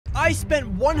I spent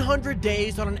 100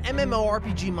 days on an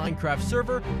MMORPG Minecraft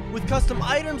server with custom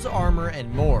items, armor,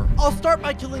 and more. I'll start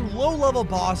by killing low-level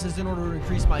bosses in order to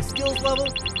increase my skills level,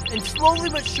 and slowly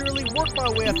but surely work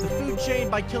my way up the food chain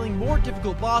by killing more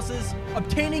difficult bosses,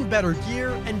 obtaining better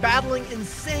gear, and battling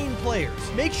insane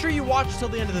players. Make sure you watch till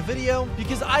the end of the video,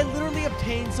 because I literally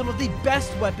obtained some of the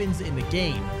best weapons in the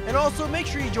game. And also, make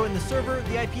sure you join the server.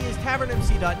 The IP is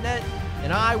TavernMC.net,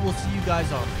 and I will see you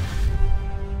guys on there.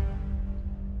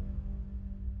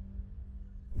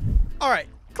 Alright,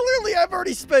 clearly I've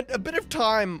already spent a bit of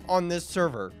time on this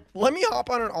server. Let me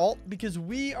hop on an alt, because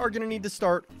we are going to need to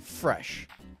start fresh.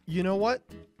 You know what?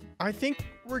 I think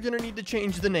we're going to need to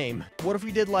change the name. What if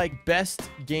we did like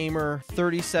Best Gamer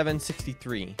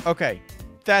 3763? Okay,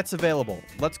 that's available.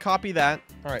 Let's copy that.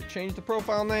 All right, change the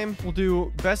profile name. We'll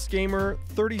do Best Gamer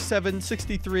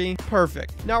 3763.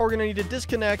 Perfect. Now we're going to need to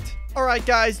disconnect. All right,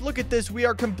 guys, look at this. We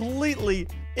are completely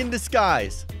in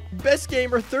disguise. Best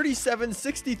Gamer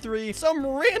 3763, some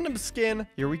random skin.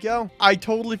 Here we go. I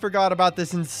totally forgot about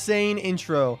this insane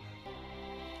intro.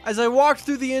 As I walked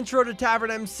through the intro to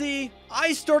TavernMC,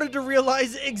 I started to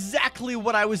realize exactly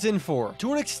what I was in for.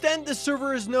 To an extent, this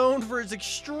server is known for its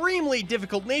extremely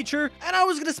difficult nature, and I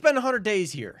was going to spend 100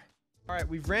 days here. All right,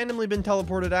 we've randomly been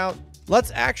teleported out.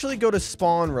 Let's actually go to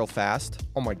spawn real fast.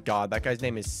 Oh my god, that guy's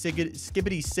name is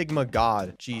Skibbity Sigma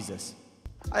God. Jesus.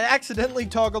 I accidentally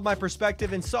toggled my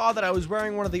perspective and saw that I was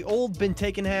wearing one of the old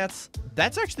BeenTaken hats.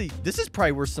 That's actually, this is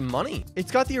probably worth some money.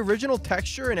 It's got the original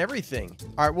texture and everything.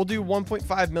 All right, we'll do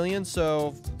 1.5 million,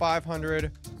 so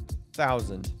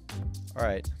 500,000. All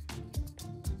right.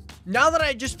 Now that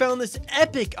I just found this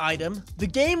epic item, the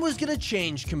game was gonna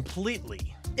change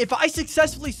completely. If I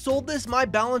successfully sold this, my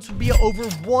balance would be over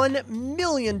 $1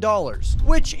 million,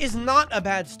 which is not a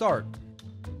bad start.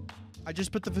 I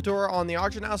just put the fedora on the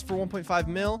auction house for 1.5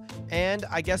 mil, and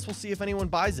I guess we'll see if anyone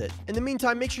buys it. In the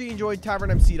meantime, make sure you enjoyed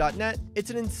TavernMC.net. It's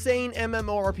an insane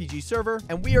MMORPG server,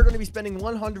 and we are going to be spending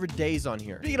 100 days on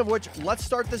here. Speaking of which, let's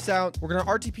start this out. We're going to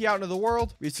RTP out into the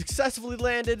world. We've successfully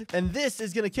landed, and this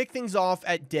is going to kick things off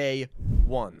at day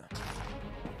 1.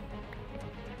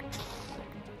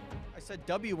 I said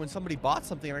W when somebody bought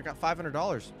something, and I got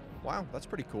 $500. Wow, that's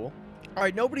pretty cool. All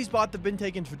right, nobody's bought the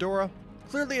BeenTaken fedora.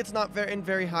 Clearly, it's not in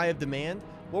very high of demand.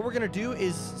 What we're going to do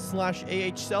is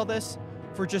 /AH sell this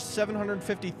for just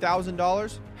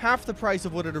 $750,000. Half the price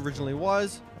of what it originally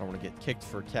was. I don't want to get kicked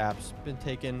for caps.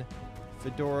 BeenTaken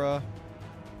fedora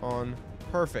on.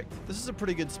 Perfect. This is a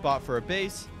pretty good spot for a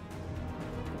base.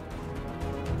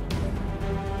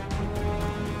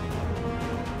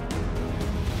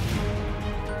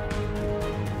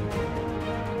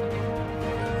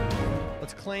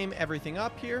 Claim everything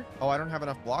up here. Oh, I don't have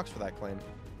enough blocks for that claim.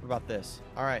 What about this?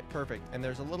 All right, perfect. And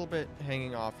there's a little bit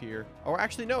hanging off here. Oh,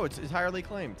 actually, no, it's entirely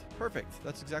claimed. Perfect.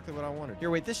 That's exactly what I wanted.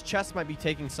 Here, wait, this chest might be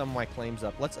taking some of my claims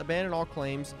up. Let's abandon all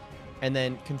claims and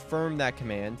then confirm that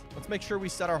command. Let's make sure we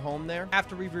set our home there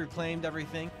after we've reclaimed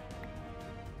everything.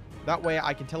 That way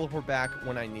I can teleport back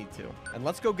when I need to. And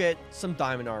let's go get some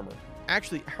diamond armor.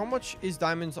 Actually, how much is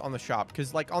diamonds on the shop?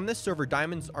 Because, like, on this server,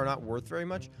 diamonds are not worth very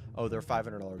much. Oh, they're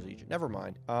 $500 each. Never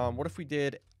mind. What if we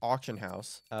did auction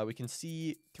house? We can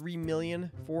see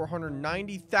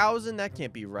 3,490,000. That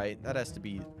can't be right. That has to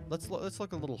be... Let's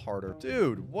look a little harder.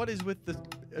 Dude, what is with the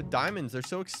diamonds? They're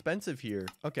so expensive here.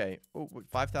 Okay. Oh,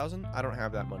 5,000? I don't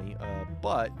have that money.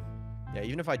 But, yeah,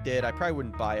 even if I did, I probably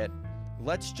wouldn't buy it.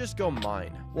 Let's just go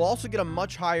mine. We'll also get a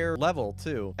much higher level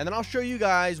too. And then I'll show you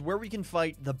guys where we can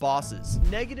fight the bosses.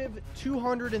 Negative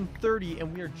 230,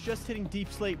 and we are just hitting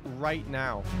deep slate right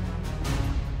now.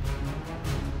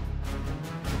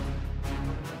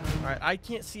 All right, I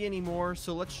can't see any more,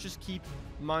 so let's just keep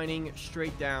mining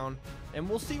straight down, and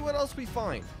we'll see what else we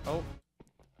find. Oh.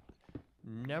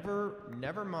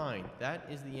 Never mind. That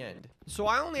is the end. So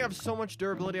I only have so much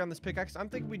durability on this pickaxe. I'm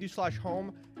thinking we do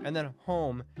 /home and then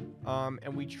home,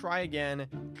 and we try again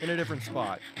in a different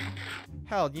spot.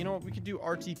 Hell, you know what? We could do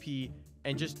RTP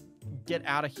and just get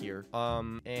out of here.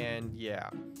 And yeah,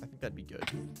 I think that'd be good.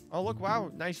 Oh, look, wow.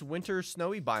 Nice winter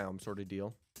snowy biome sort of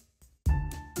deal.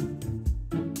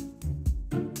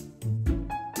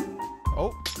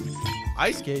 Oh,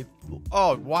 ice cave.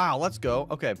 Oh, wow. Let's go.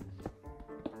 Okay.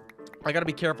 I gotta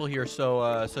be careful here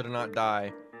so to not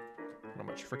die. How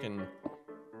much freaking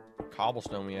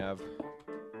cobblestone we have.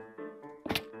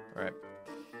 Alright.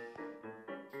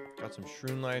 Got some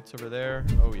shroom lights over there.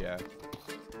 Oh yeah.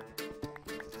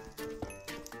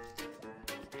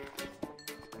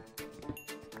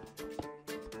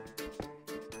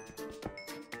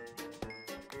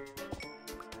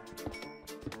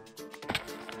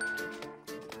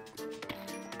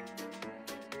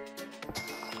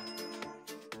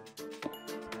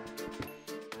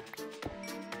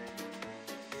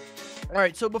 All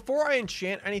right, so before I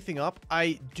enchant anything up,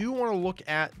 I do want to look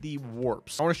at the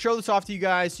warps. I want to show this off to you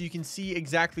guys so you can see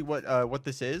exactly what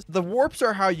this is. The warps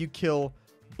are how you kill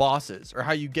bosses, or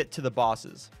how you get to the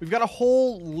bosses. We've got a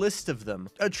whole list of them,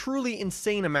 a truly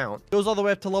insane amount. It goes all the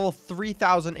way up to level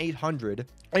 3,800.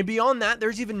 And beyond that,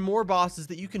 there's even more bosses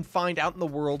that you can find out in the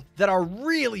world that are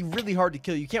really, really hard to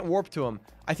kill. You can't warp to them.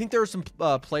 I think there are some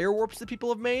player warps that people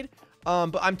have made.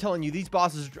 But I'm telling you, these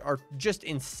bosses are just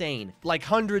insane. Like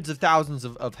hundreds of thousands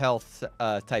of health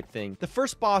type thing. The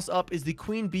first boss up is the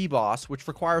Queen Bee boss, which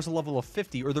requires a level of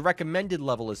 50, or the recommended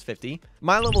level is 50.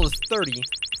 My level is 30.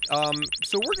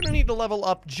 So we're going to need to level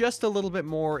up just a little bit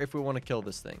more if we want to kill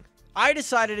this thing. I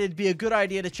decided it'd be a good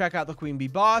idea to check out the Queen Bee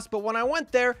boss, but when I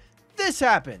went there, this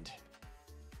happened.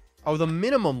 Oh, the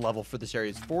minimum level for this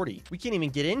area is 40. We can't even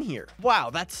get in here.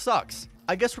 Wow, that sucks.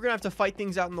 I guess we're gonna have to fight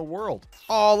things out in the world.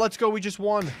 Oh, let's go. We just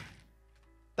won.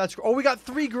 Oh, we got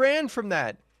 3 grand from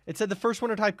that. It said the first one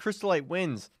to type Crystallite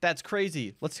wins. That's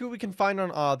crazy. Let's see what we can find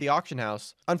on the auction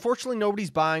house. Unfortunately, nobody's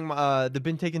buying the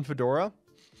BeenTaken fedora,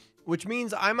 which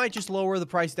means I might just lower the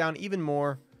price down even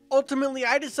more. Ultimately,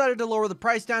 I decided to lower the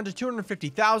price down to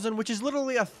 250,000, which is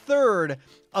literally a third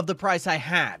of the price I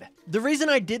had. The reason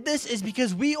I did this is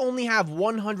because we only have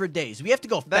 100 days. We have to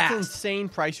go fast. That's an insane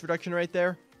price reduction right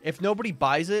there. If nobody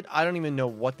buys it, I don't even know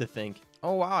what to think.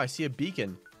 Oh, wow, I see a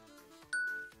beacon.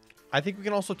 I think we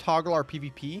can also toggle our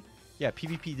PvP. Yeah,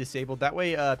 PvP disabled. That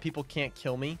way, people can't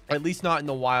kill me. At least not in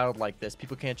the wild like this.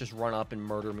 People can't just run up and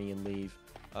murder me and leave.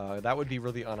 That would be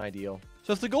really unideal.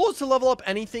 So if the goal is to level up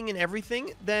anything and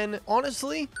everything, then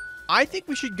honestly, I think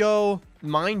we should go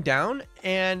mine down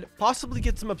and possibly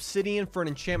get some obsidian for an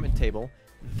enchantment table.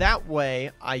 That way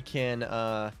I can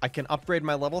upgrade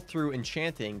my level through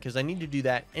enchanting, because I need to do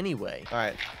that anyway. All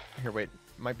right, here, wait.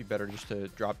 Might be better just to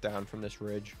drop down from this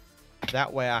ridge.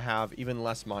 That way I have even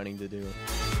less mining to do.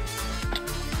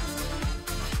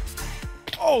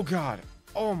 Oh, God.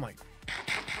 Oh, my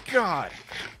God.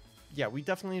 Yeah, we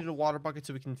definitely need a water bucket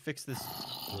so we can fix this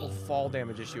little fall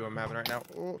damage issue I'm having right now.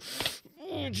 Oh,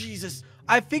 Jesus.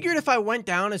 I figured if I went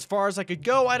down as far as I could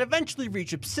go, I'd eventually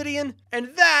reach obsidian,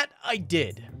 and that I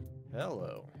did.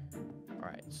 Hello. All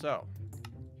right, so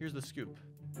here's the scoop.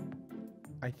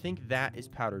 I think that is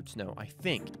powdered snow. I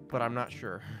think, but I'm not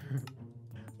sure.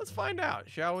 Let's find out,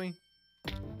 shall we?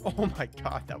 Oh my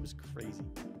God, that was crazy.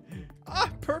 Ah,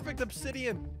 perfect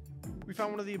obsidian. We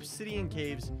found one of the obsidian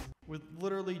caves with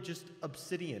literally just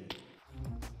obsidian.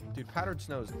 Dude, powdered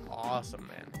snow is awesome,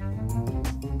 man.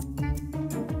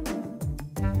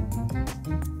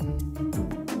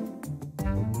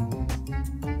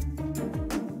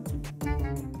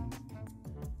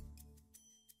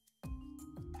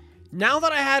 Now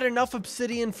that I had enough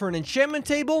obsidian for an enchantment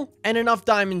table, and enough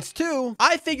diamonds too,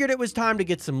 I figured it was time to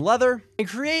get some leather and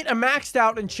create a maxed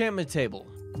out enchantment table.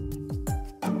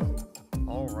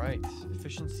 All right,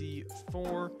 efficiency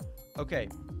 4. Okay,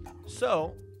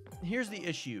 so here's the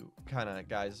issue,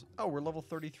 guys. Oh, we're level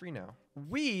 33 now.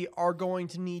 We are going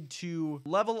to need to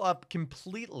level up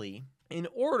completely in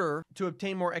order to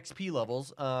obtain more XP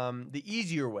levels, the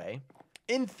easier way.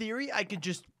 In theory, I could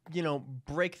just, you know,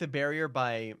 break the barrier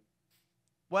by...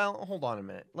 Well, hold on a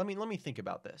minute. Let me think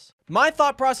about this. My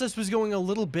thought process was going a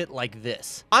little bit like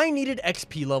this. I needed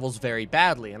XP levels very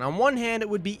badly, and on one hand, it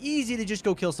would be easy to just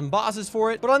go kill some bosses for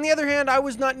it, but on the other hand, I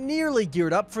was not nearly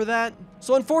geared up for that.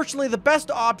 So unfortunately, the best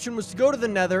option was to go to the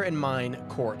Nether and mine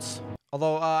quartz.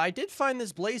 Although, I did find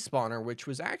this blaze spawner, which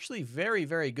was actually very,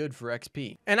 very good for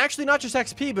XP. And actually, not just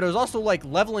XP, but it was also, like,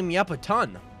 leveling me up a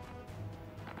ton.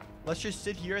 Let's just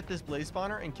sit here at this blaze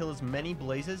spawner and kill as many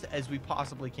blazes as we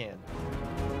possibly can.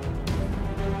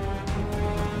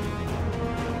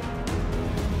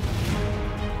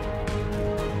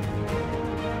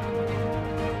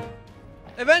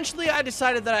 Eventually, I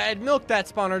decided that I had milked that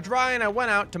spawner dry and I went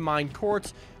out to mine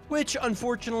quartz, which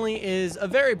unfortunately is a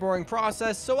very boring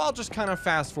process, so I'll just kind of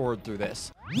fast forward through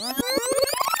this.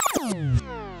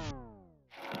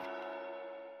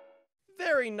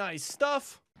 Very nice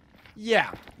stuff.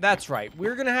 Yeah, that's right.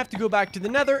 We're gonna have to go back to the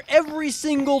Nether every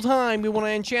single time we want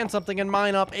to enchant something and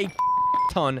mine up a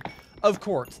ton of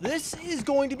quartz. This is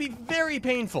going to be very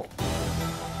painful.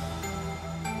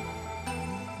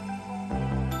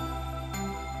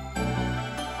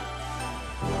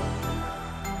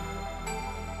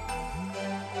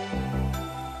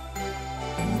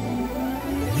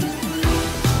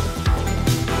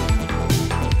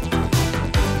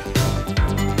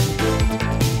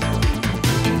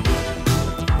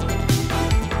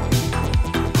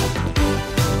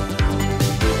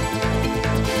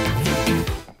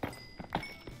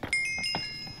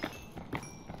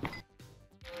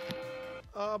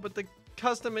 But the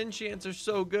custom enchants are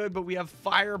so good, but we have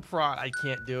fire prot. I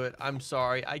can't do it. I'm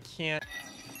sorry. I can't.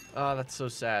 Oh, that's so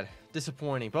sad.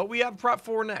 Disappointing. But we have prop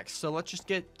 4 next, so let's just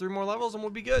get 3 more levels and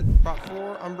we'll be good. Prop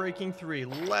 4, unbreaking 3.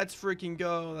 Let's freaking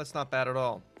go. That's not bad at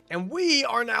all. And we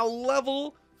are now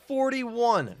level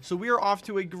 41. So we are off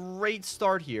to a great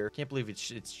start here. Can't believe it's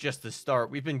just the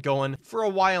start. We've been going for a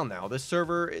while now. This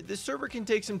server can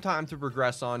take some time to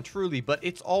progress on, truly, but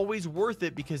it's always worth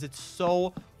it because it's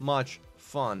so much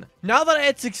fun. Now that I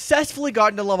had successfully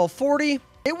gotten to level 40,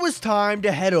 it was time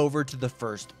to head over to the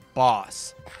first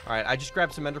boss. All right, I just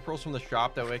grabbed some ender pearls from the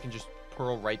shop. That way I can just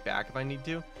pearl right back if I need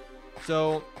to.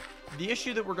 So the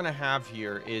issue that we're gonna have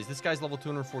here is this guy's level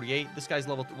 248, this guy's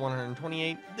level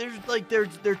 128.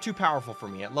 They're too powerful for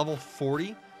me. At level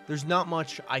 40, there's not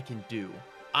much I can do.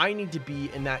 I need to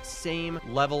be in that same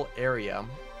level area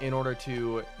in order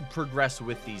to progress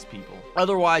with these people.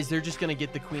 Otherwise, they're just gonna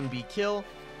get the queen bee kill,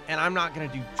 and I'm not gonna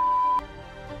do.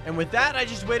 And with that, I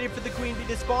just waited for the queen bee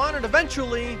to spawn, and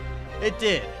eventually, it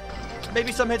did.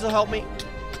 Maybe some hits will help me.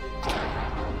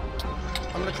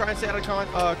 I'm gonna try and stay out of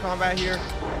combat here.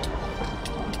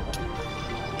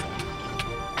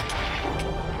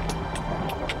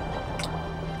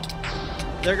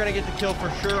 They're gonna get the kill for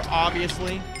sure,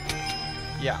 obviously.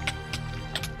 Yeah.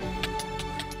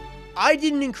 I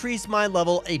didn't increase my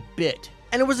level a bit.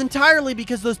 And it was entirely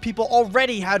because those people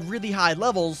already had really high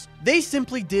levels. They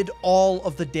simply did all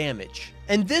of the damage.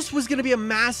 And this was gonna be a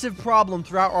massive problem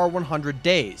throughout our 100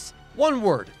 days. One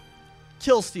word: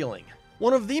 kill stealing.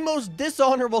 One of the most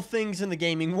dishonorable things in the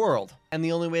gaming world. And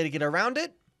the only way to get around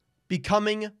it?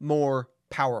 Becoming more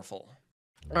powerful.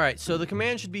 All right, so the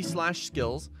command should be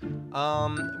 /skills.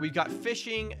 We've got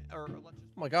fishing, oh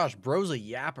my gosh, bro's a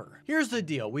yapper. Here's the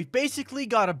deal. We've basically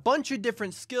got a bunch of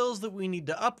different skills that we need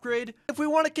to upgrade if we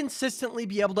want to consistently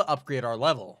be able to upgrade our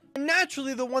level. And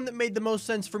naturally, the one that made the most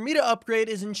sense for me to upgrade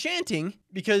is enchanting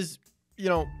because, you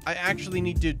know, I actually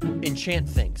need to enchant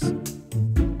things. All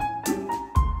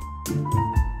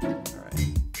right.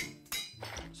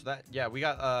 So that, yeah, we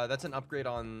got, that's an upgrade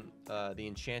on the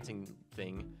enchanting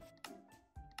thing.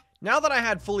 Now that I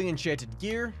had fully enchanted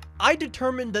gear, I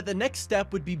determined that the next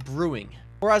step would be brewing,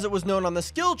 or as it was known on the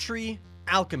skill tree,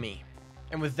 alchemy.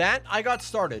 And with that, I got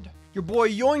started. Your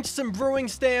boy yoinked some brewing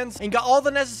stands and got all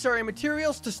the necessary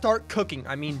materials to start cooking.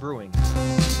 I mean brewing.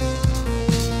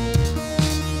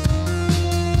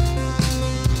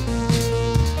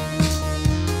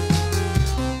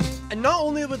 And not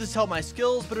only would this help my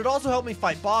skills, but it also helped me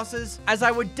fight bosses, as I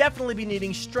would definitely be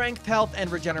needing strength, health, and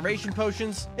regeneration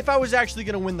potions if I was actually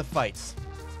going to win the fights.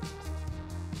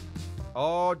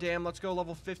 Oh, damn, let's go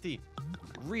level 50.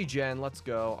 Regen, let's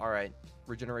go. All right,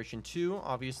 regeneration 2,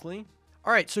 obviously.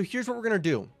 All right, so here's what we're going to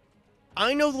do.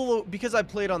 I know because I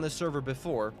played on this server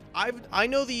before, I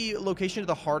know the location of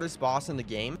the hardest boss in the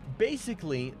game.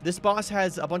 Basically, this boss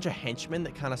has a bunch of henchmen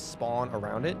that kind of spawn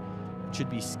around it. It should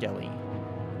be Skelly.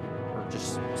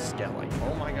 Just Skelly.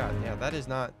 Oh my god. Yeah, that's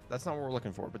not what we're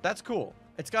looking for, but that's cool.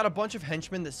 It's got a bunch of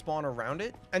henchmen that spawn around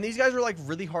it, and these guys are like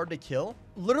really hard to kill.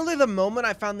 Literally the moment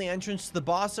I found the entrance to the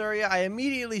boss area, I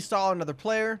immediately saw another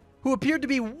player who appeared to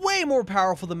be way more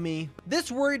powerful than me.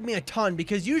 This worried me a ton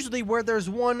because usually where there's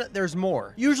one, there's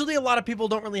more. Usually a lot of people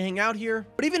don't really hang out here,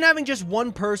 but even having just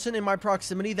one person in my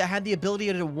proximity that had the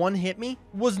ability to one-hit me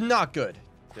was not good.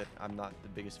 That I'm not the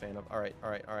biggest fan of. All right.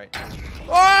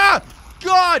 Ah!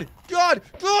 God!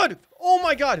 Oh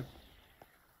my god!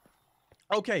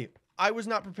 Okay, I was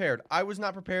not prepared. I was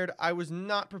not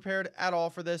prepared at all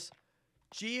for this.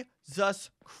 Jesus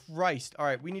Christ. All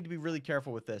right, we need to be really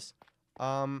careful with this.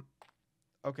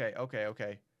 Okay. All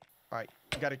right,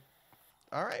 you gotta...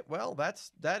 All right, well,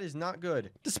 that is not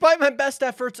good. Despite my best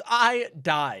efforts, I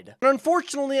died. And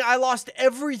unfortunately, I lost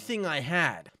everything I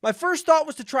had. My first thought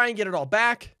was to try and get it all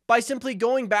back by simply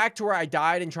going back to where I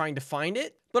died and trying to find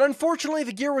it. But unfortunately,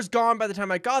 the gear was gone by the time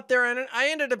I got there, and I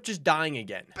ended up just dying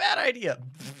again. Bad idea.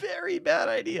 Very bad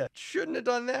idea. Shouldn't have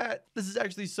done that. This is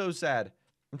actually so sad.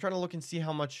 I'm trying to look and see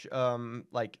how much,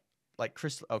 crystallite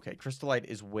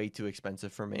is way too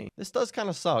expensive for me. This does kind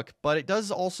of suck, but it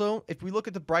does also, if we look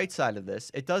at the bright side of this,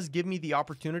 it does give me the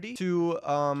opportunity to,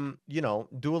 you know,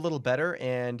 do a little better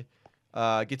and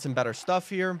get some better stuff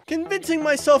here. Convincing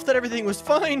myself that everything was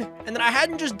fine and that I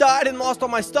hadn't just died and lost all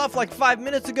my stuff like 5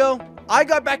 minutes ago, I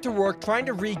got back to work trying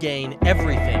to regain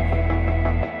everything.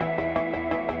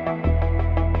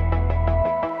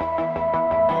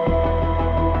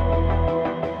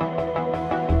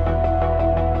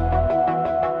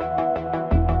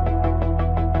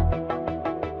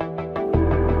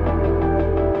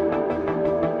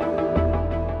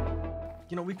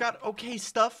 You know, we've got okay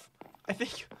stuff. I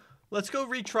think Let's go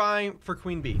retry for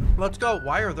Queen Bee. Let's go.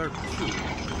 Why are there two?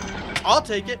 I'll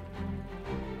take it.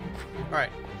 All right.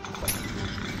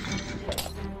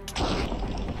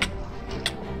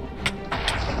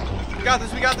 We got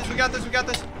this, we got this, we got this, we got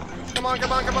this. Come on,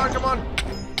 come on, come on, come on.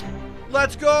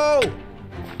 Let's go.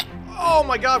 Oh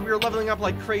my God, we are leveling up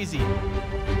like crazy.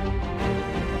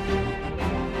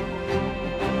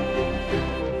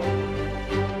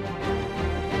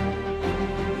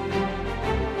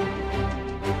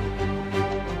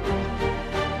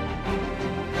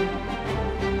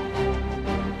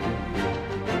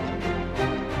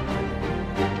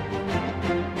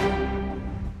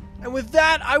 With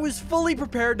that, I was fully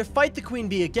prepared to fight the Queen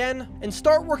Bee again and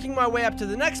start working my way up to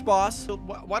the next boss. So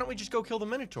why don't we just go kill the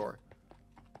Minotaur?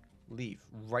 Leave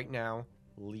right now.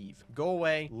 Leave. Go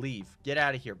away. Leave. Get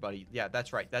out of here, buddy. Yeah,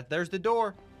 that's right. There's the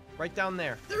door right down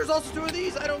there. There's also two of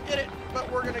these. I don't get it, but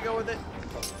we're gonna go with it.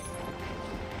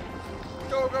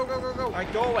 Go, go, go, go, go. All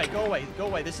right, go away, go away, go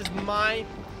away. This is my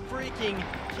freaking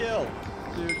kill,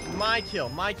 dude. My kill,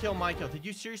 my kill, my kill. Did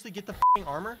you seriously get the f***ing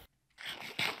armor?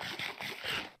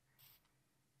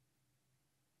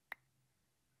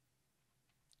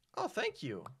 Oh, thank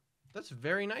you. That's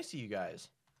very nice of you guys.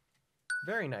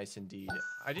 Very nice indeed.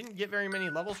 I didn't get very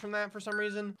many levels from that for some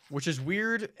reason, which is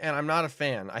weird, and I'm not a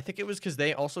fan. I think it was because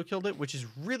they also killed it, which is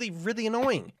really, really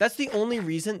annoying. That's the only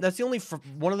reason. That's the only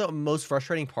one of the most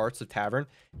frustrating parts of Tavern.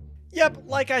 Yep,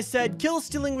 like I said, kill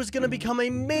stealing was going to become a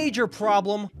major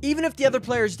problem. Even if the other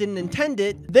players didn't intend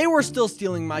it, they were still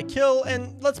stealing my kill,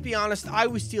 and let's be honest, I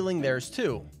was stealing theirs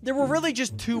too. There were really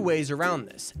just two ways around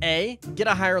this. A, get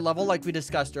a higher level like we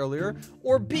discussed earlier,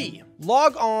 or B,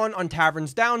 log on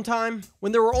Tavern's downtime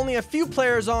when there were only a few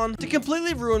players on to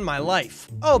completely ruin my life.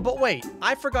 Oh, but wait,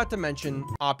 I forgot to mention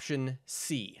option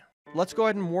C. Let's go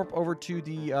ahead and warp over to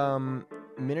the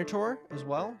Minotaur as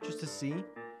well, just to see.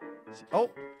 Oh.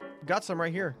 Got some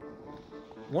right here.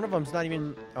 One of them's not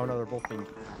even... Oh, no, they're both being...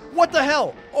 What the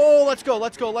hell? Oh, let's go,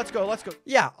 let's go, let's go, let's go.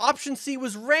 Yeah, option C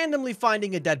was randomly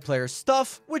finding a dead player's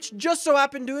stuff, which just so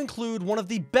happened to include one of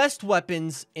the best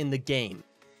weapons in the game.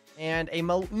 And a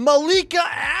Malika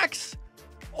axe?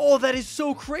 Oh, that is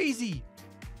so crazy.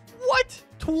 What?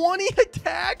 20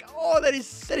 attack? Oh, that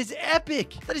is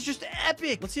epic. That is just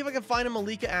epic. Let's see if I can find a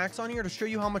Malika axe on here to show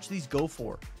you how much these go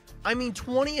for. I mean,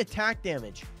 20 attack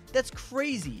damage. That's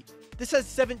crazy. This has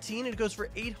 17 and it goes for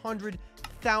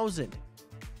 800,000.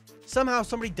 Somehow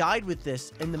somebody died with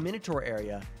this in the Minotaur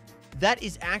area. That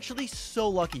is actually so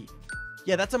lucky.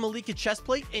 Yeah, that's a Malika chest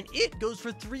plate and it goes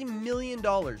for $3 million.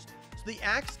 So the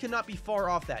axe cannot be far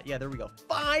off that. Yeah, there we go.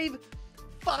 5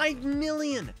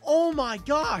 million. Oh my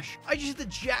gosh. I just hit the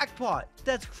jackpot.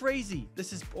 That's crazy.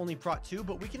 This is only Prot 2,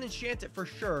 but we can enchant it for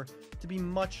sure to be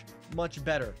much, much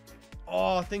better.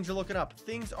 Oh, things are looking up.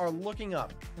 Things are looking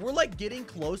up. We're like getting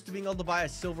close to being able to buy a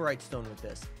silverite stone with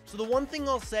this. So the one thing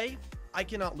I'll say, I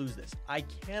cannot lose this. I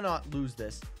cannot lose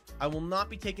this. I will not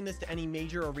be taking this to any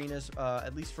major arenas,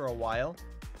 at least for a while.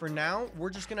 For now,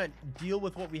 we're just going to deal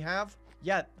with what we have.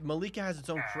 Yeah, Malika has its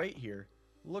own crate here.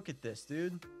 Look at this,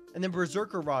 dude. And then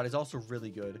Berserker Rod is also really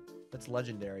good. That's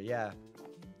legendary, yeah.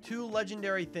 2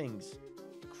 legendary things.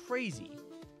 Crazy.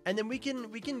 And then we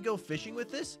can go fishing with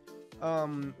this.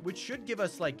 Which should give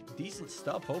us like decent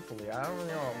stuff, hopefully. I don't really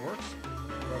know how it works,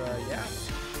 but yeah.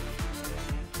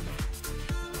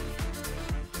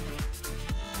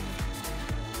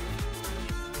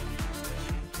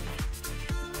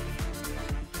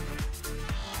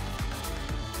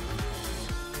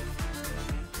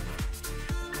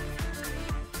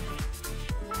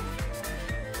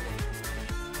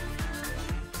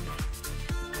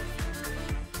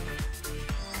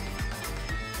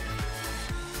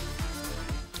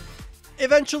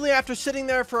 Eventually, after sitting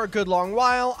there for a good long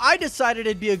while, I decided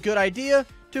it'd be a good idea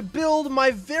to build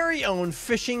my very own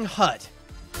fishing hut.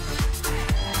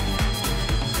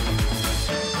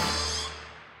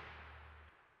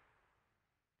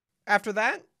 After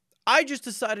that, I just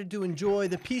decided to enjoy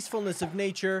the peacefulness of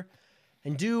nature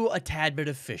and do a tad bit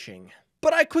of fishing.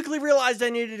 But I quickly realized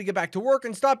I needed to get back to work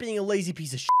and stop being a lazy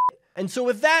piece of shit. And so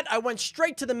with that, I went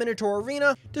straight to the Minotaur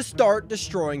Arena to start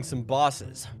destroying some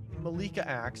bosses. Malika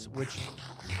axe, which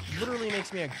literally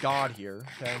makes me a god here,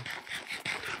 okay?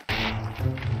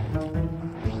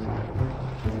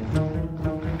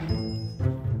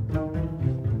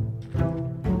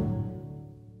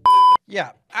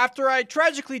 Yeah, after I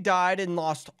tragically died and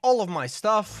lost all of my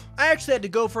stuff, I actually had to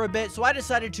go for a bit, so I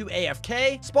decided to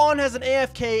AFK. Spawn has an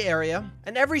AFK area,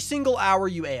 and every single hour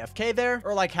you AFK there,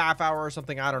 or like half hour or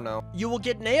something, I don't know, you will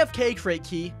get an AFK crate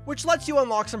key, which lets you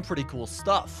unlock some pretty cool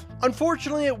stuff.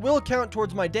 Unfortunately, it will count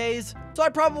towards my days, so I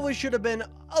probably should have been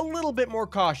a little bit more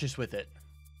cautious with it.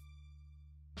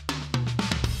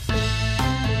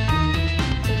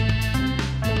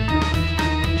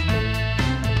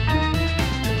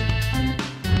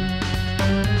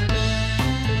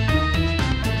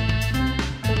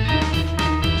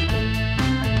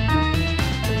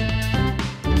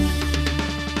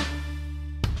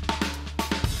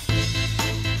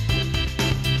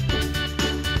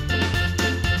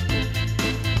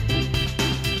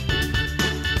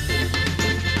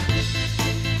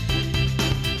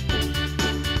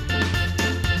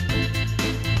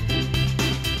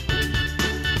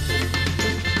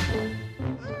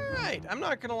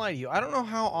 gonna lie to you. I don't know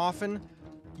how often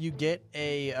you get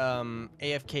a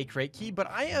AFK crate key, but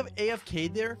I have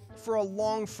AFK'd there for a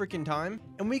long freaking time,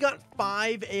 and we got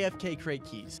 5 AFK crate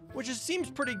keys, which seems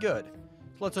pretty good.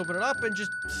 So let's open it up and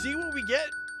just see what we get.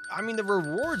 I mean, the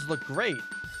rewards look great.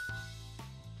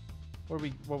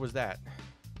 What was that?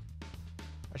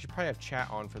 I should probably have chat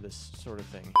on for this sort of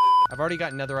thing. I've already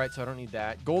got netherite, so I don't need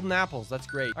that. Golden apples, that's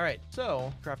great. All right,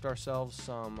 so craft ourselves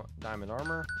some diamond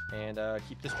armor and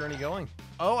keep this journey going.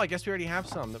 Oh, I guess we already have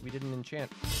some that we didn't enchant.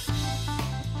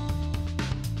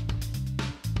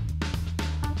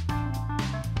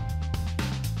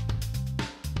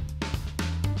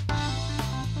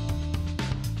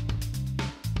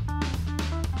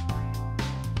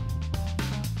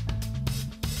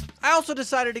 I also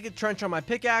decided to get trench on my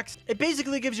pickaxe. It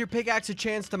basically gives your pickaxe a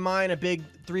chance to mine a big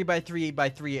 3x3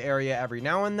 8x3 area every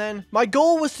now and then. My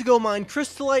goal was to go mine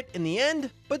crystallite in the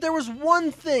end, but there was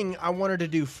one thing I wanted to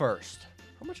do first.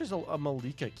 How much is a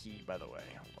Malika key, by the way?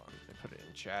 Hold on, I put it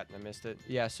in chat and I missed it.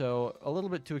 Yeah, so a little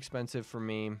bit too expensive for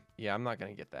me. Yeah, I'm not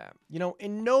gonna get that. You know,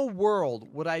 in no world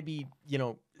would I be, you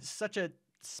know, such a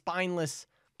spineless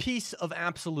piece of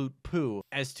absolute poo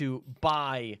as to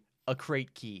buy a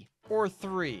crate key or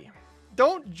 3.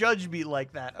 Don't judge me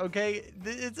like that, okay?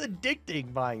 It's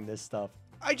addicting buying this stuff.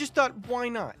 I just thought, why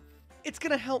not? It's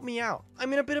gonna help me out.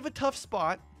 I'm in a bit of a tough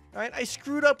spot, right? I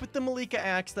screwed up with the Malika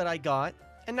axe that I got,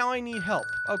 and now I need help,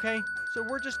 okay? So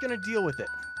we're just gonna deal with it.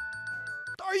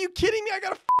 Are you kidding me? I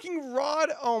got a fucking rod?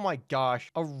 Oh my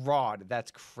gosh, a rod.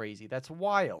 That's crazy. That's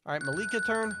wild. All right, Malika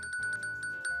turn.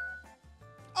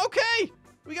 Okay,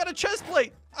 we got a chest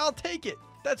plate. I'll take it.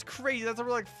 That's crazy. That's over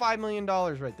like $5 million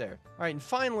right there. All right, and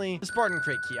finally, the Spartan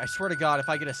crate key. I swear to God, if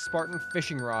I get a Spartan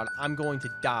fishing rod, I'm going to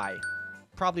die.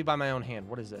 Probably by my own hand.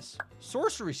 What is this?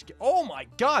 Sorcery skill. Oh my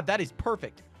God, that is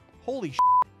perfect. Holy shit.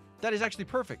 That is actually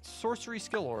perfect. Sorcery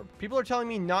skill orb. People are telling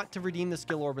me not to redeem the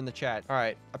skill orb in the chat. All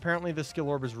right, apparently the skill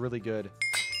orb is really good.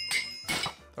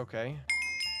 Okay.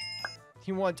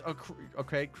 He wants a,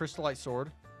 okay, crystallite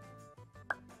sword.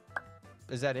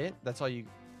 Is that it? That's all you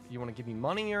want to give me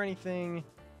money or anything?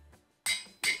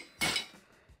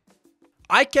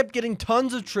 I kept getting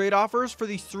tons of trade offers for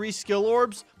these 3 skill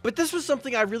orbs, but this was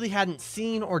something I really hadn't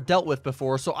seen or dealt with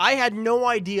before, so I had no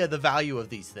idea the value of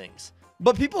these things.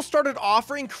 But people started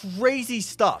offering crazy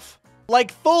stuff,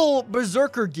 like full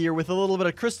berserker gear with a little bit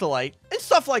of crystallite and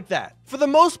stuff like that. For the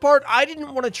most part, I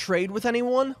didn't want to trade with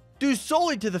anyone, due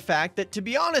solely to the fact that, to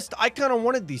be honest, I kind of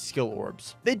wanted these skill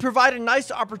orbs. They'd provide a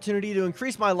nice opportunity to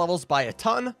increase my levels by a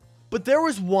ton, but there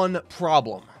was one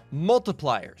problem: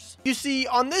 multipliers. You see,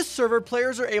 on this server,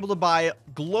 players are able to buy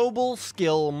global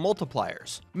skill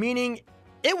multipliers, meaning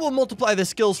it will multiply the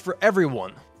skills for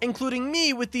everyone, including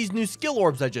me with these new skill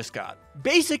orbs I just got.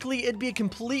 Basically, it'd be a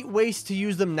complete waste to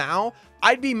use them now.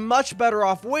 I'd be much better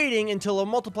off waiting until a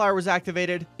multiplier was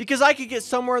activated, because I could get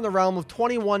somewhere in the realm of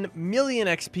 21 million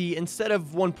XP instead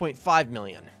of 1.5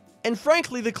 million. And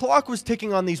frankly, the clock was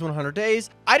ticking on these 100 days.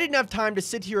 I didn't have time to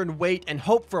sit here and wait and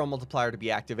hope for a multiplier to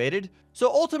be activated. So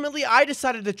ultimately, I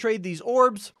decided to trade these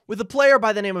orbs with a player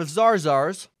by the name of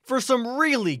Zarzars for some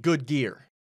really good gear.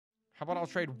 How about I'll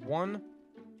trade 1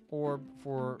 orb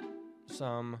for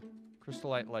some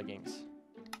crystallite leggings?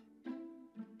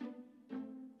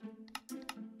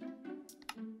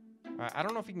 I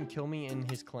don't know if he can kill me in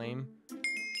his claim,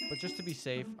 but just to be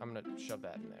safe, I'm gonna shove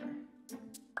that in there.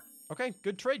 Okay,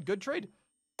 good trade, good trade.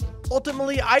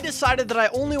 Ultimately, I decided that I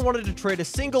only wanted to trade a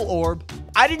single orb.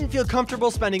 I didn't feel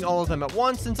comfortable spending all of them at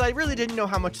once, since I really didn't know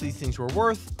how much these things were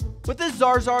worth. But this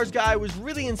Zarzars guy was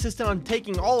really insistent on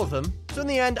taking all of them, so in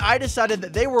the end, I decided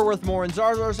that they were worth more in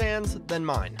Zarzar's hands than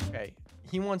mine. Okay,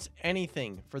 he wants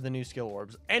anything for the new skill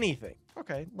orbs. Anything.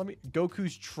 Okay, let me...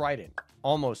 Goku's trident.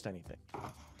 Almost anything.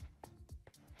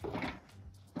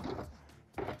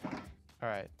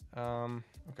 Alright,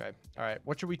 okay. Alright,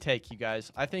 what should we take, you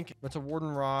guys? I think that's a warden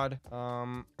rod.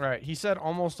 Alright, he said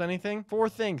almost anything. 4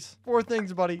 things. 4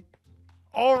 things, buddy.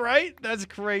 Alright, that's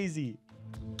crazy.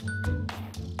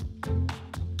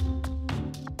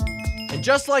 And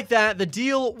just like that, the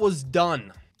deal was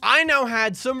done. I now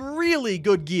had some really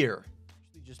good gear.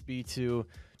 Just be to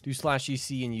do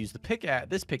 /EC and use the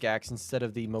this pickaxe instead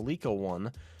of the Malika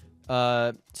one.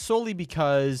 Solely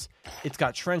because it's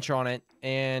got trench on it,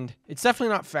 and it's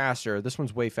definitely not faster. This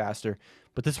one's way faster,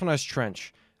 but this one has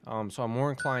trench. So I'm more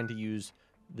inclined to use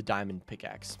the diamond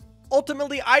pickaxe.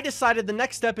 Ultimately, I decided the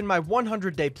next step in my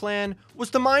 100-day plan was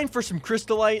to mine for some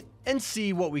crystallite and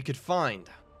see what we could find.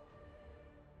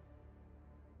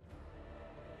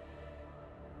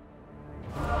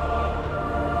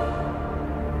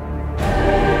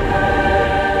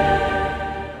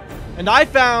 And I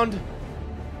found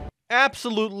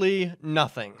Absolutely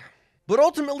nothing. But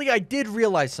ultimately, I did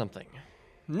realize something.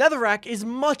 Netherrack is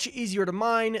much easier to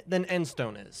mine than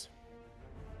Endstone is.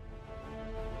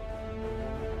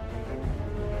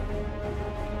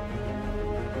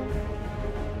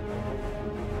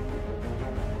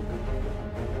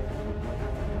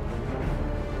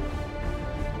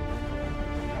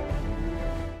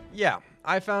 Yeah,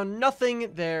 I found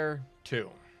nothing there too.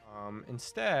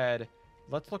 Instead,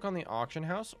 let's look on the auction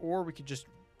house, or we could just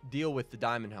deal with the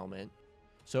diamond helmet.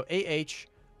 So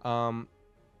oh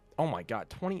my god,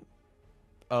 20.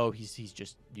 Oh, he's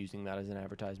just using that as an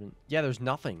advertisement. Yeah, there's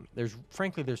nothing.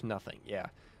 Frankly, there's nothing. Yeah.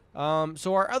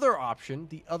 So our other option,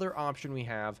 the other option we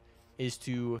have is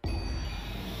to,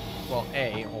 well,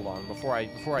 hold on, before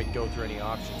I go through any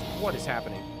options, what is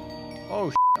happening?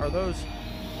 Oh, are those?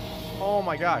 Oh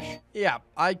my gosh. Yeah,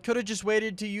 I could have just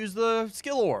waited to use the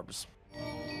skill orbs.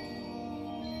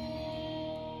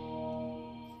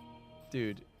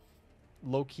 Dude,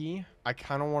 low key, I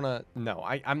kind of want to. No,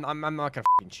 I'm not gonna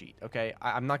fucking cheat. Okay,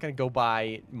 I'm not gonna go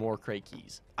buy more crate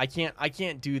keys. I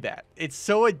can't do that. It's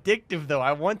so addictive though.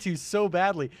 I want to so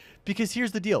badly, because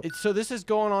here's the deal. So this is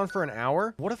going on for an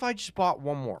hour. What if I just bought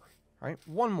one more? Right,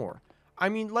 one more. I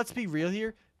mean, let's be real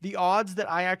here. The odds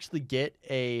that I actually get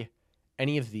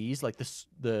any of these, like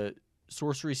the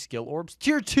sorcery skill orbs,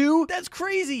 tier 2, that's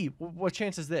crazy. What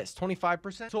chance is this?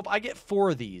 25%. So if I get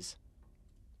 4 of these,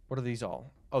 what are these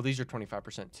all? Oh, these are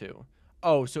 25% too.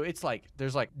 Oh, so it's like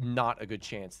there's like not a good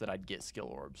chance that I'd get skill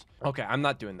orbs. Okay, I'm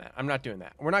not doing that. I'm not doing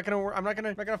that. I'm not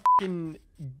gonna fucking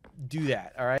do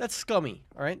that. All right, that's scummy.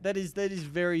 All right, that is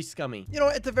very scummy. You know,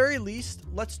 at the very least,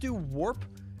 let's do warp,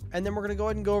 and then we're gonna go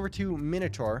ahead and go over to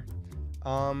Minotaur,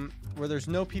 where there's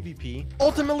no PvP.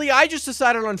 Ultimately, I just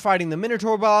decided on fighting the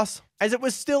Minotaur boss, as it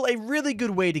was still a really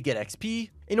good way to get XP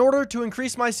in order to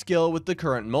increase my skill with the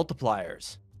current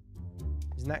multipliers.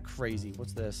 Isn't that crazy?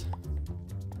 What's this?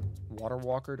 Water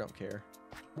Walker? Don't care.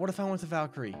 What if I went to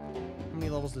Valkyrie? How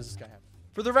many levels does this guy have?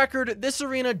 For the record, this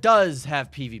arena does have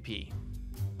PvP.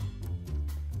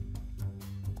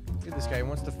 Look at this guy. He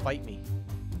wants to fight me.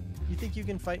 You think you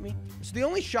can fight me? So the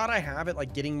only shot I have at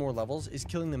like getting more levels is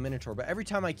killing the Minotaur. But every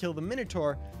time I kill the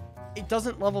Minotaur, it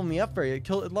doesn't level me up very. It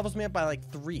levels me up by like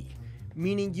 3.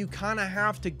 Meaning you kind of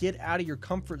have to get out of your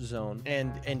comfort zone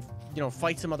and you know,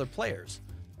 fight some other players.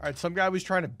 All right, some guy was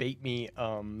trying to bait me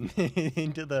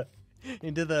into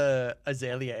the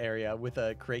Azalea area with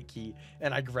a crate key,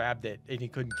 and I grabbed it, and he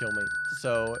couldn't kill me.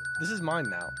 So this is mine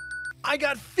now. I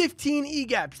got 15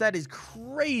 E-gaps. That is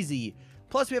crazy.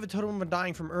 Plus, we have a totem of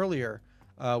dying from earlier,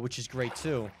 which is great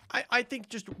too. I think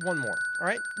just one more. All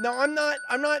right. No, I'm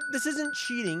not. This isn't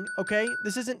cheating. Okay.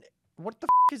 This isn't. What the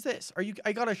f is this?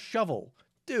 I got a shovel,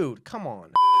 dude. Come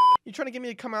on. You trying to get me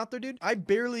to come out there, dude? I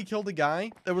barely killed a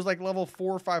guy that was like level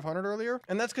 400 or 500 earlier,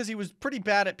 and that's because he was pretty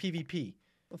bad at PvP.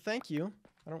 Well, thank you.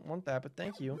 I don't want that, but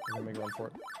thank you. I'm gonna make a run for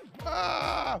it.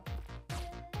 Ah!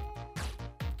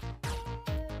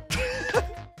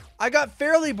 I got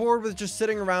fairly bored with just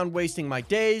sitting around wasting my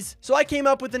days, so I came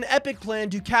up with an epic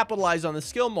plan to capitalize on the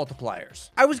skill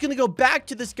multipliers. I was gonna go back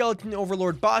to the Skeleton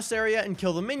Overlord boss area and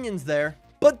kill the minions there,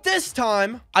 but this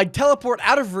time, I'd teleport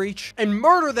out of reach and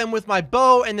murder them with my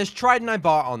bow and this trident I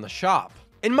bought on the shop.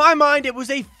 In my mind, it was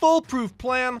a foolproof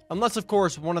plan, unless of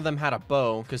course one of them had a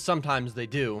bow, because sometimes they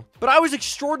do. But I was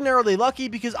extraordinarily lucky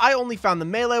because I only found the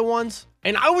melee ones,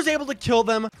 and I was able to kill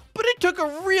them, but it took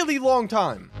a really long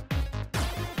time.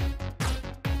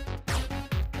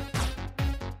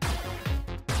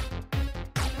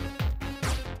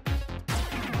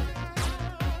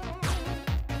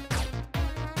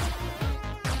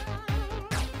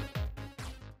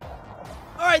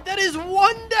 Alright, that is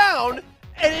 1 down,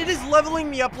 and it is leveling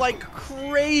me up like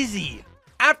crazy.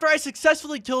 After I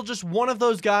successfully killed just one of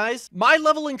those guys, my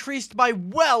level increased by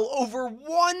well over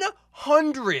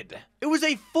 100. It was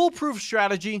a foolproof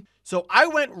strategy, so I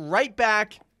went right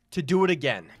back to do it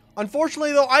again.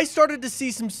 Unfortunately though, I started to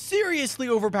see some seriously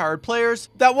overpowered players.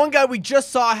 That one guy we just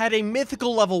saw had a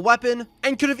mythical level weapon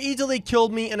and could have easily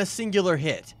killed me in a singular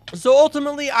hit. So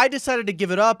ultimately, I decided to give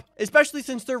it up, especially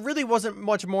since there really wasn't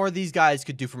much more these guys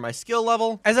could do for my skill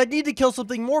level, as I'd need to kill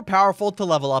something more powerful to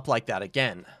level up like that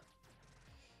again.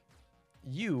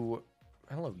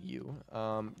 Hello you,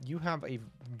 you have a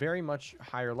very much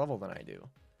higher level than I do.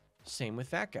 Same with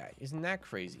that guy. Isn't that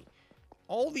crazy?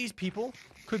 All these people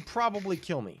could probably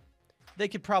kill me. They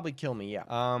could probably kill me, yeah.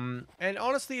 And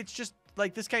honestly, it's just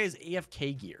like this guy is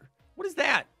AFK gear. What is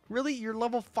that? Really? You're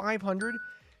level 500?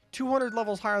 200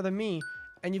 levels higher than me,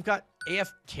 and you've got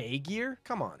AFK gear?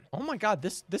 Come on. Oh my god,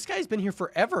 this guy's been here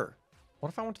forever. What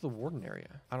if I went to the warden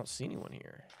area? I don't see anyone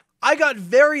here. I got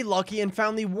very lucky and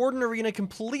found the Warden Arena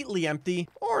completely empty,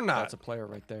 or not. That's a player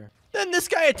right there. Then this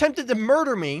guy attempted to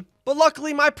murder me, but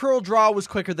luckily my pearl draw was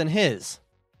quicker than his.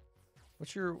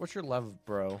 What's your level,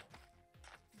 bro?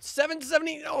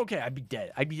 770. Okay, I'd be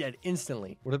dead. I'd be dead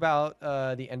instantly. What about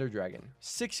the Ender Dragon?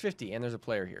 650, and there's a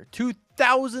player here.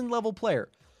 2,000 level player.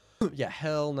 Yeah,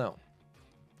 hell no.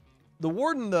 The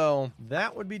Warden, though,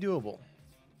 that would be doable.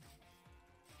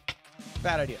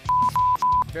 Bad idea.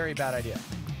 Very bad idea. 2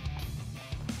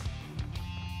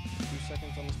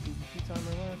 seconds on this PvP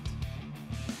timer left.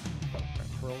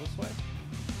 Pearl this way.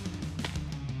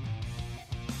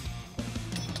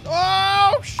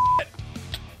 Oh, shit!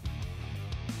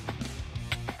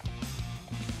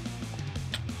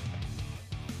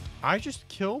 I just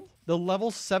killed the level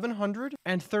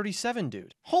 737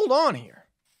 dude. Hold on here.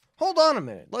 Hold on a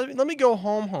minute. Let me go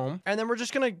home, and then we're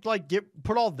just gonna like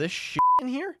put all this shit in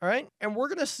here, all right? And we're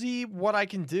gonna see what I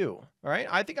can do, all right?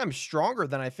 I think I'm stronger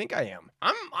than I think I am.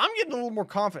 I'm getting a little more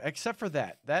confident, except for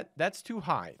that's too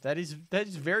high. That is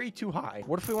very too high.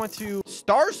 What if we went to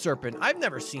Star Serpent? I've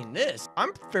never seen this.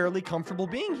 I'm fairly comfortable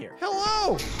being here.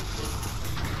 Hello.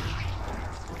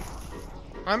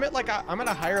 I'm at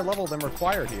a higher level than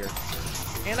required here,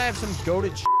 and I have some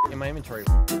goated shit in my inventory.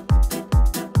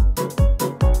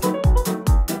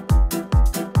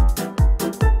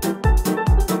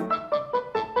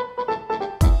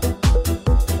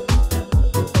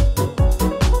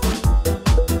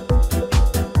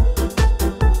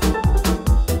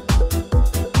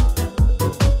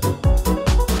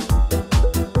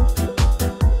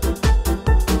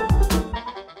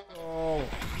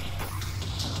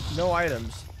 No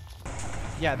items.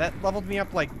 Yeah, that leveled me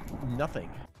up like nothing.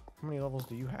 How many levels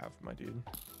do you have, my dude?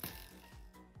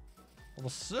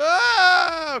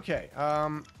 Okay.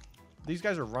 These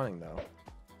guys are running though.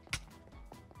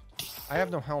 I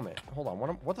have no helmet. Hold on.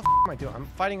 What the f am I doing? I'm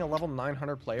fighting a level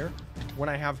 900 player when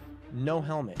I have no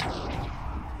helmet.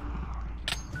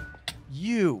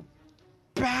 You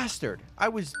bastard.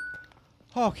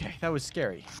 Okay, that was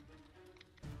scary.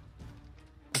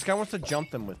 This guy wants to jump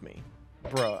them with me.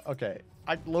 Bruh, okay.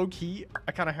 Low-key,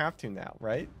 I kind of have to now,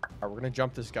 right? All right, we're gonna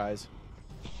jump this, guys.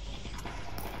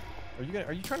 Are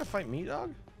you trying to fight me,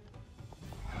 dog?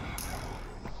 You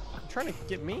trying to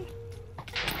get me?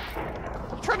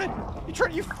 You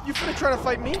finna try to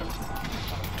fight me?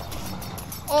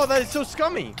 Oh, that is so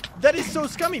scummy. That is so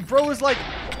scummy. Bro is like,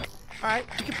 all right,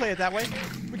 we can play it that way.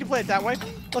 We can play it that way.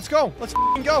 Let's go. Let's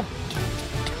f***ing go.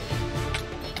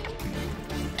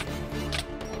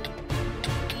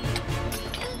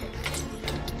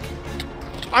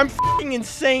 I'm f***ing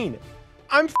insane.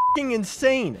 I'm f***ing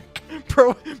insane.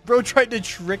 Bro tried to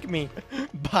trick me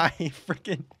by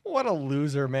freaking... What a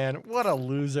loser, man. What a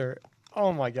loser.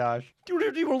 Oh my gosh. Do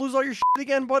you want to lose all your shit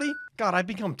again, buddy? God, I've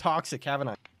become toxic, haven't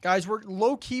I? Guys, we're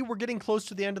low-key. We're getting close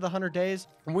to the end of the 100 days.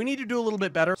 We need to do a little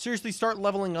bit better. Seriously, start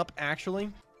leveling up,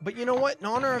 actually. But you know what? In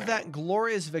honor of that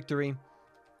glorious victory,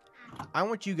 I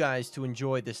want you guys to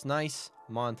enjoy this nice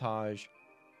montage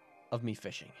of me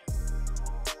fishing.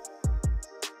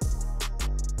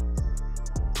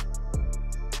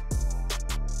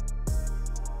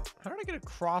 How did I get a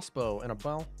crossbow and a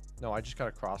bow? No, I just got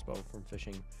a crossbow from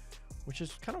fishing, which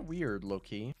is kind of weird,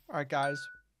 low-key. All right, guys.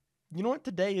 You know what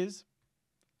today is?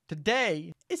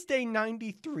 Today is day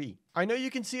 93. I know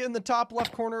you can see it in the top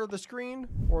left corner of the screen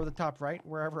or the top right,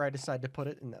 wherever I decide to put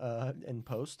it in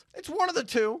post. It's one of the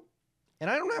two, and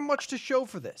I don't have much to show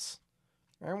for this.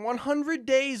 All right, 100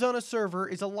 days on a server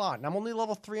is a lot, and I'm only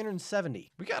level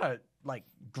 370. We gotta, like,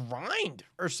 grind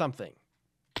or something.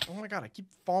 Oh my god, I keep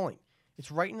falling. It's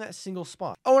right in that single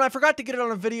spot. Oh, and I forgot to get it on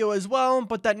a video as well,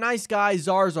 but that nice guy,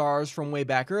 Zarzars, from way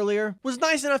back earlier, was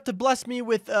nice enough to bless me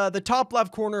with the top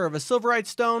left corner of a silverite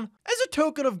stone as a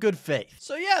token of good faith.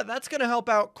 So yeah, that's gonna help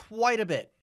out quite a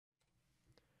bit.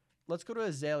 Let's go to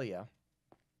Azalea.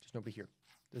 There's nobody here.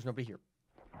 There's nobody here.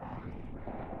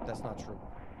 That's not true.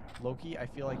 Loki, I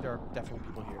feel like there are definitely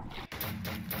people here.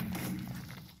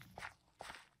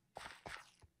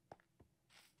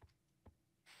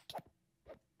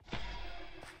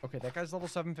 Okay, that guy's level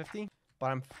 750,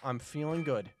 but I'm feeling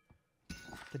good.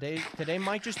 Today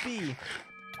might just be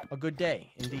a good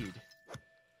day, indeed.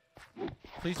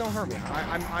 Please don't hurt me.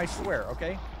 I swear,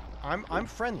 okay? I'm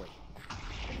friendly.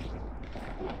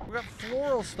 We got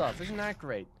floral stuff. Isn't that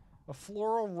great? A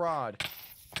floral rod.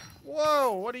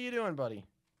 Whoa, what are you doing, buddy?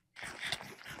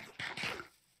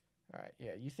 All right,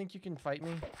 yeah, you think you can fight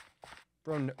me?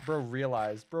 Bro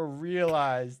realized what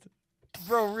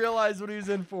he was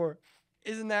in for.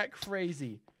 Isn't that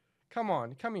crazy? Come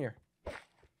on, come here.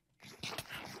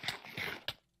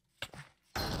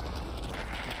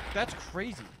 That's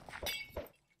crazy.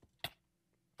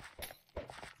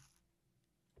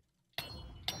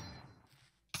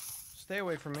 Stay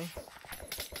away from me.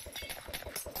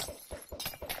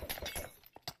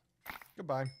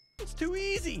 Goodbye. It's too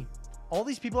easy. All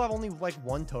these people have only like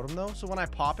one totem though, so when I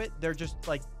pop it, they're just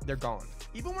like, they're gone.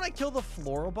 Even when I kill the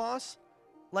floral boss,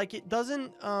 like it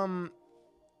doesn't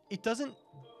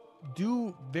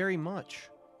do very much,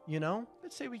 you know?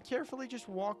 Let's say we carefully just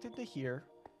walked into here,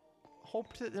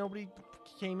 hoped that nobody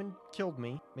came and killed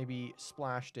me. Maybe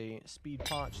splashed a speed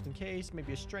pot just in case,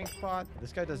 maybe a strength pot.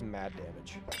 This guy does mad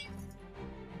damage.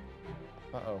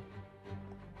 Uh-oh.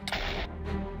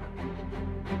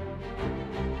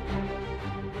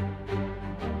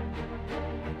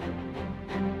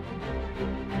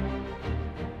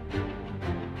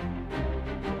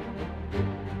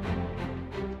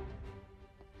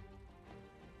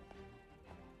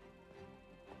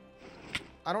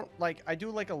 I do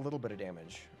like a little bit of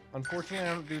damage. Unfortunately,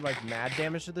 I don't do like mad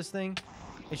damage to this thing.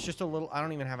 It's just a little, I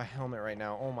don't even have a helmet right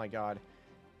now. Oh my God.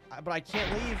 But I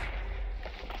can't leave.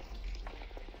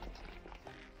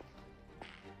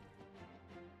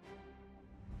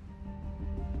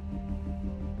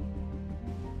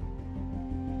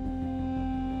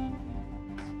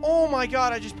 Oh my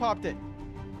God, I just popped it.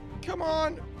 Come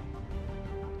on.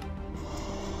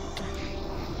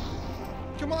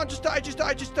 Come on, just die, just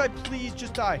die, just die. Please,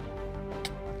 just die.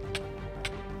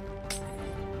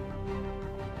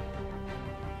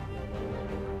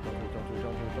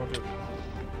 Don't do it.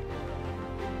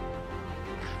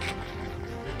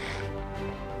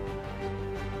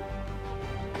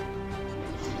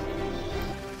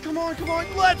 Come on,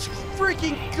 let's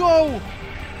freaking go.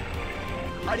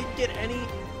 I didn't get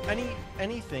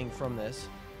anything from this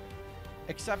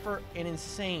except for an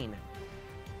insane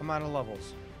amount of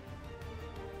levels.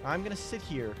 I'm gonna sit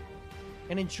here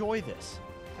and enjoy this.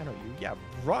 I know you. Yeah,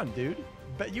 run, dude.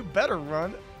 But you better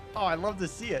run. Oh, I love to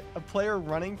see it. A player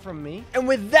running from me. And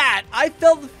with that, I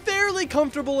felt fairly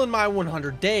comfortable in my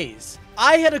 100 days.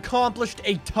 I had accomplished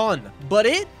a ton, but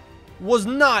it was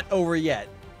not over yet.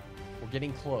 We're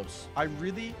getting close. I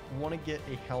really want to get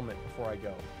a helmet before I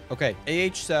go. Okay,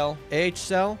 AH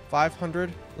sell,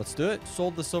 500. Let's do it.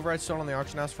 Sold the silverite stone on the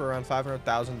auction house for around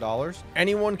 $500,000.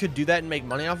 Anyone could do that and make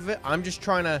money off of it. I'm just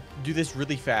trying to do this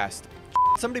really fast.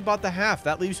 Somebody bought the half.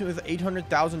 That leaves me with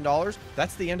 $800,000.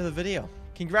 That's the end of the video.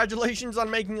 Congratulations on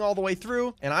making it all the way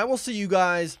through, and I will see you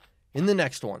guys in the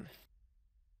next one.